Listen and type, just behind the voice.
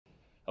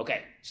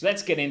Okay, so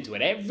let's get into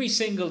it. Every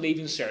single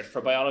Leaving Cert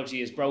for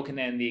biology is broken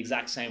down the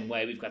exact same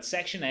way. We've got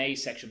Section A,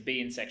 Section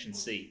B, and Section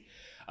C.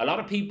 A lot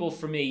of people,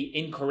 for me,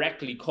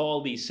 incorrectly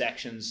call these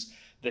sections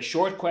the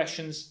short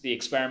questions, the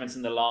experiments,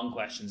 and the long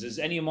questions. As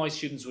any of my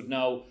students would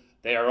know,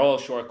 they are all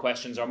short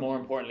questions, or more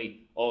importantly,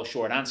 all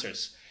short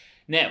answers.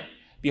 Now,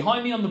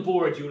 behind me on the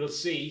board, you will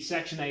see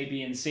Section A,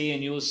 B, and C,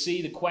 and you will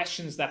see the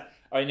questions that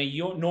are in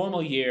a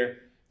normal year.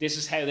 This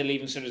is how the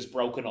Leaving Cert is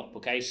broken up,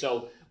 okay?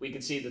 So we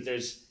can see that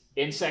there's,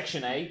 in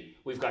Section A,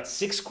 we've got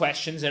 6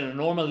 questions. In a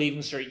normal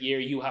Leaving Cert year,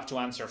 you have to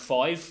answer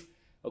 5,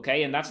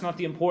 okay? And that's not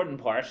the important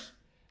part,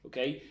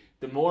 okay?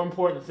 The more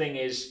important thing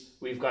is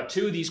we've got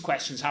 2 of these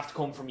questions have to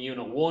come from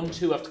Unit 1,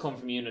 2 have to come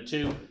from Unit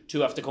 2, 2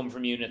 have to come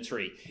from Unit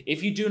 3.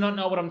 If you do not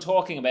know what I'm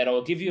talking about, I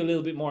will give you a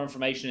little bit more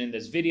information in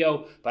this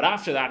video, but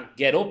after that,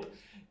 get up,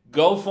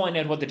 go find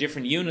out what the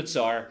different units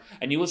are,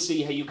 and you will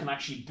see how you can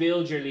actually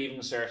build your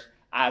Leaving Cert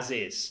as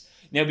is.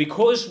 Now,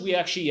 because we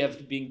actually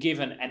have been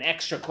given an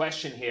extra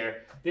question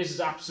here, this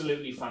is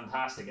absolutely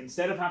fantastic.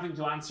 Instead of having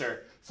to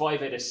answer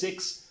 5 out of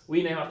 6,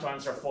 we now have to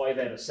answer 5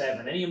 out of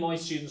 7. Any of my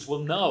students will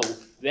know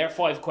their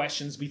 5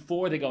 questions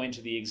before they go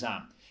into the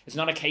exam. It's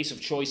not a case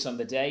of choice on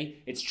the day.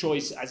 It's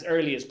choice as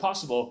early as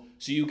possible,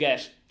 so you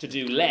get to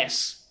do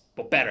less,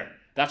 but better.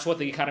 That's what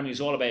the Academy is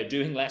all about,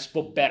 doing less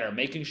but better,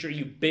 making sure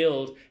you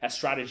build a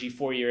strategy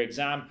for your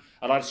exam.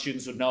 A lot of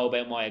students would know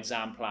about my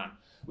exam plan.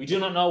 We do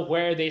not know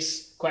where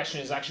this question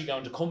is actually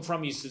going to come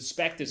from. You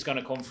suspect it's going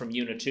to come from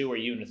Unit 2 or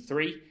Unit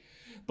 3.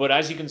 But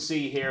as you can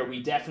see here,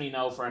 we definitely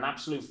know for an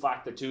absolute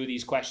fact that 2 of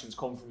these questions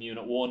come from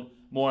Unit 1.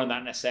 More on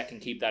that in a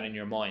second. Keep that in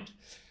your mind.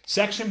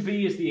 Section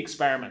B is the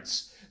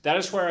experiments. That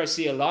is where I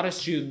see a lot of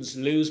students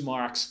lose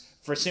marks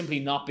for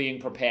simply not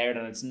being prepared,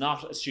 and it's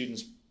not a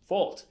student's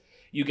fault.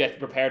 You get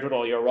prepared with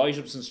all your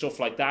write-ups and stuff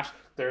like that.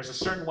 There's a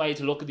certain way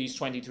to look at these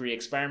 23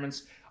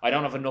 experiments. I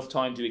don't have enough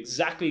time to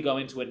exactly go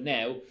into it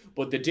now,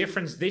 but the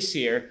difference this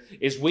year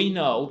is we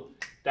know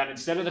that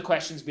instead of the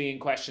questions being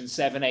questions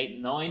 7, 8,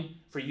 and 9,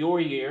 for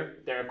your year,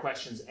 there are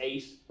questions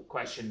 8,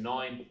 question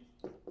 9,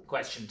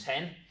 question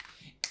 10.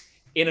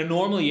 In a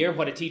normal year,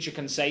 what a teacher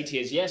can say to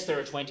you is, yes, there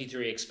are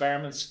 23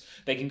 experiments.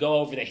 They can go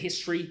over the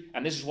history,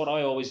 and this is what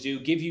I always do,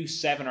 give you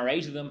 7 or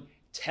 8 of them,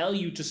 tell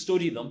you to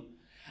study them,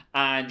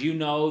 and you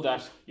know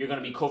that you're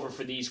going to be covered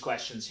for these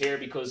questions here,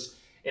 because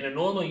in a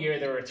normal year,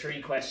 there are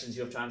 3 questions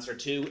you have to answer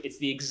 2. It's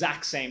the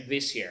exact same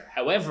this year.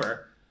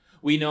 However,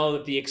 we know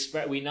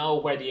that we know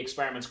where the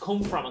experiments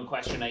come from in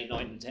question 8,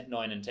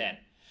 9, and 10.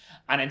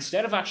 And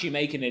instead of actually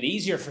making it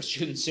easier for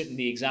students sitting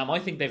the exam, I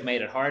think they've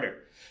made it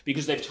harder,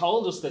 because they've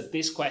told us that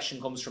this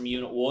question comes from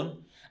Unit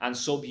 1 and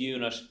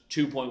subunit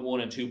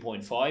 2.1 and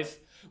 2.5.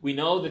 We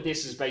know that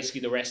this is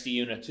basically the rest of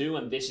Unit 2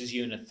 and this is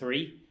Unit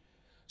 3.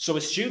 So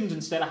a student,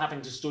 instead of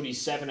having to study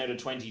 7 out of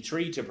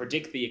 23 to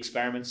predict the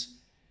experiments,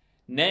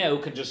 now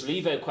can just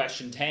leave out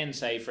question 10,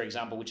 say, for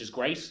example, which is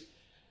great,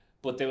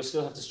 but they will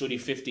still have to study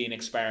 15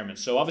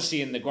 experiments. So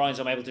obviously in the grinds,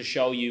 I'm able to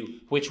show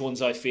you which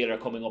ones I feel are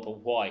coming up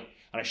and why.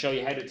 And I show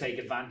you how to take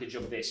advantage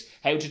of this,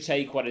 how to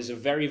take what is a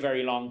very,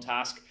 very long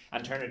task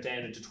and turn it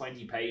down into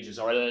 20 pages,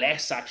 or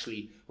less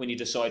actually, when you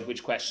decide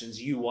which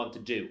questions you want to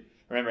do.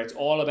 Remember, it's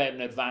all about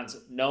in advance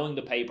knowing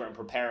the paper and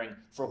preparing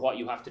for what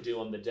you have to do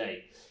on the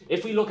day.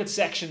 If we look at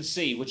Section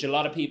C, which a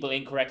lot of people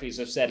incorrectly, as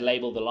I've said,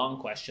 label the long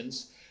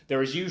questions,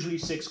 there is usually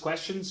 6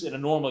 questions in a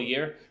normal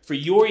year. For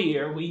your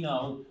year, we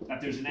know that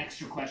there's an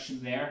extra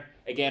question there.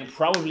 Again,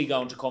 probably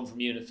going to come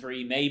from Unit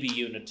 3, maybe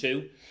Unit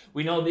 2.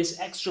 We know this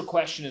extra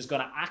question is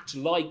going to act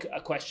like a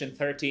question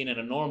 13 in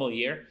a normal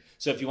year.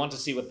 So if you want to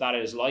see what that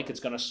is like,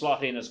 it's going to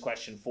slot in as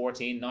question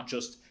 14, not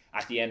just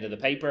at the end of the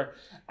paper.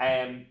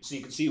 So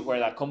you can see where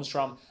that comes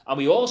from. And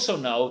we also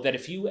know that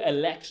if you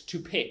elect to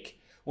pick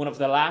one of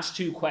the last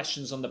 2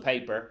 questions on the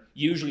paper,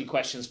 usually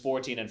questions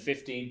 14 and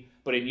 15,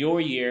 but in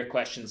your year,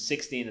 questions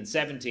 16 and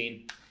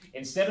 17,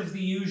 instead of the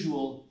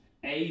usual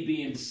A,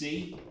 B, and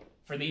C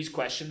for these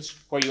questions,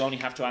 where you only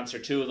have to answer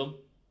 2 of them,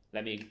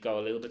 let me go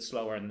a little bit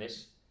slower on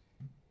this.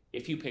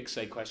 If you pick,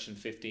 say, question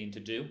 15 to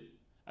do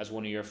as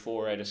one of your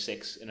 4 out of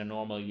 6 in a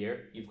normal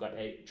year, you've got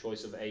a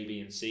choice of A,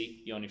 B, and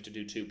C. You only have to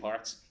do 2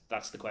 parts.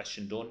 That's the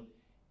question done.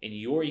 In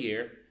your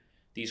year,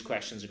 these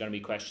questions are going to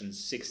be questions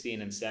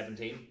 16 and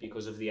 17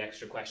 because of the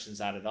extra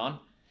questions added on.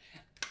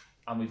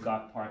 And we've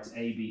got parts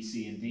A, B,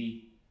 C, and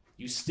D.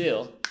 You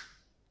still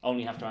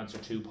only have to answer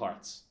 2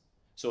 parts.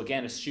 So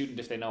again, a student,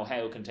 if they know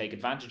how, can take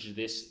advantage of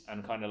this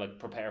and kind of like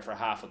prepare for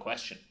half a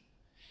question.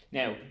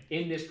 Now,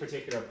 in this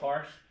particular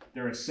part,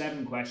 there are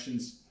 7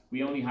 questions.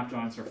 We only have to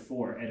answer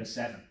 4 out of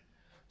 7.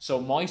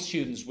 So my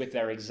students, with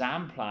their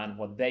exam plan,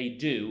 what they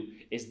do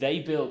is they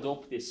build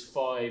up this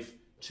 5,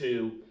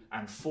 2,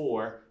 and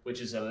 4,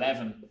 which is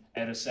 11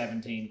 out of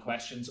 17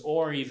 questions,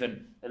 or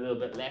even a little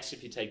bit less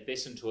if you take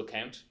this into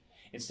account.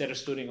 Instead of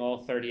studying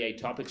all 38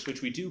 topics,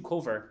 which we do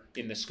cover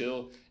in the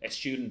school, a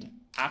student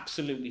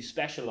absolutely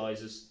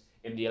specialises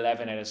in the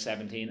 11 out of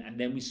 17, and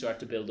then we start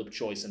to build up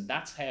choice. And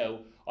that's how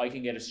I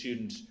can get a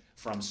student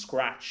from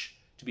scratch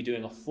to be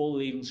doing a full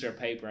Leaving Cert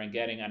paper and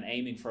getting and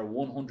aiming for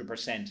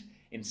 100%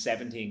 in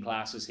 17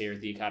 classes here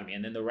at the Academy,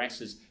 and then the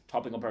rest is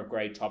topping up our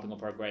grade,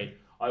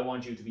 I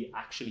want you to be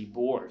actually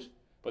bored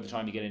by the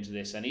time you get into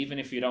this. And even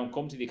if you don't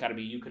come to the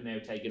Academy, you can now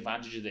take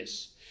advantage of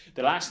this.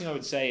 The last thing I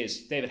would say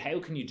is, David, how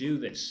can you do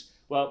this?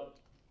 Well,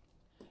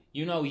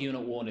 you know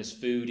Unit 1 is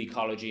food,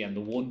 ecology, and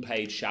the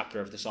one-page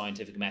chapter of the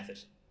scientific method.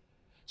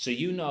 So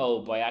you know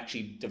by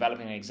actually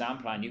developing an exam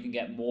plan, you can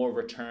get more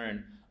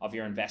return of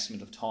your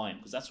investment of time,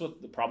 because that's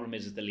what the problem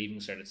is at the Leaving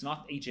Cert. It's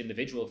not each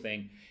individual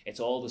thing, it's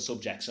all the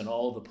subjects and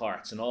all the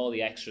parts and all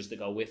the extras that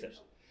go with it.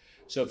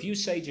 So if you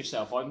say to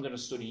yourself, I'm going to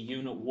study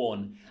Unit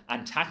 1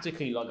 and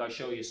tactically, like I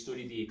show you,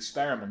 study the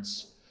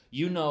experiments,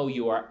 you know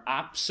you are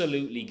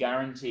absolutely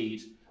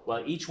guaranteed,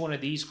 well, each one of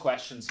these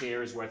questions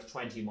here is worth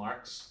 20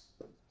 marks.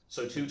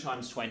 So 2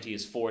 times 20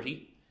 is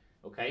 40,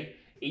 okay?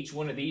 Each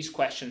one of these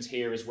questions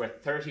here is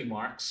worth 30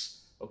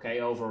 marks, okay,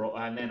 overall,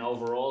 and then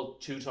overall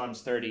 2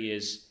 times 30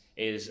 is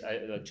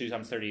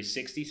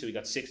 60, so we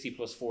got 60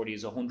 plus 40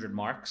 is 100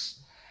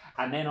 marks.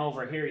 And then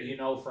over here, you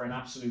know for an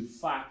absolute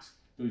fact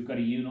that we've got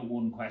a Unit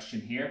 1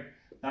 question here.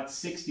 That's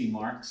 60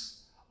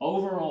 marks.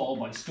 Overall,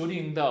 by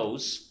studying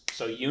those,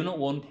 so Unit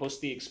 1 plus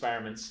the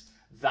experiments,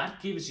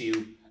 that gives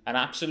you an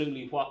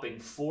absolutely whopping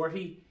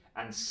 40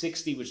 and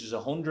 60, which is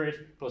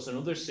 100, plus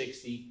another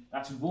 60.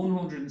 That's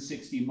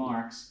 160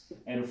 marks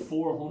out of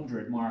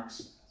 400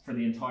 marks for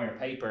the entire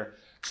paper.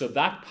 So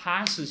that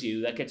passes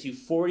you, that gets you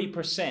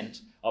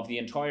 40% of the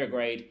entire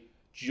grade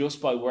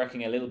just by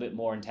working a little bit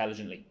more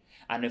intelligently.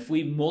 And if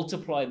we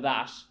multiply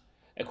that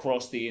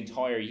across the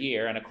entire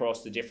year and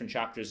across the different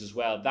chapters as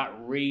well, that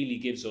really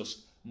gives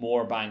us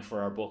more bang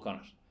for our buck on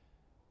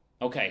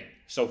it. Okay,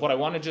 so what I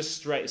want to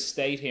just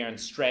state here and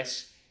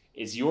stress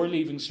is your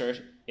Leaving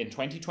Cert in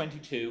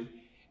 2022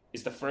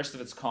 is the first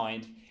of its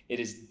kind. It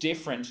is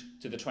different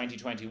to the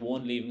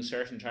 2021 Leaving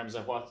Cert in terms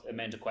of what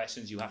amount of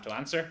questions you have to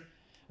answer.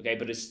 Okay,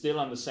 but it's still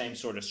on the same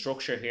sort of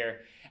structure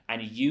here,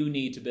 and you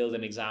need to build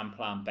an exam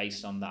plan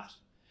based on that.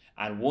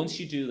 And once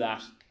you do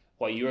that,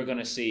 what you're going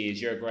to see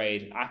is your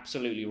grade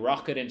absolutely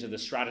rocket into the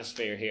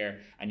stratosphere here,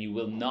 and you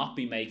will not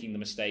be making the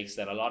mistakes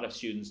that a lot of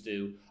students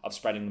do of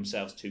spreading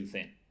themselves too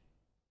thin.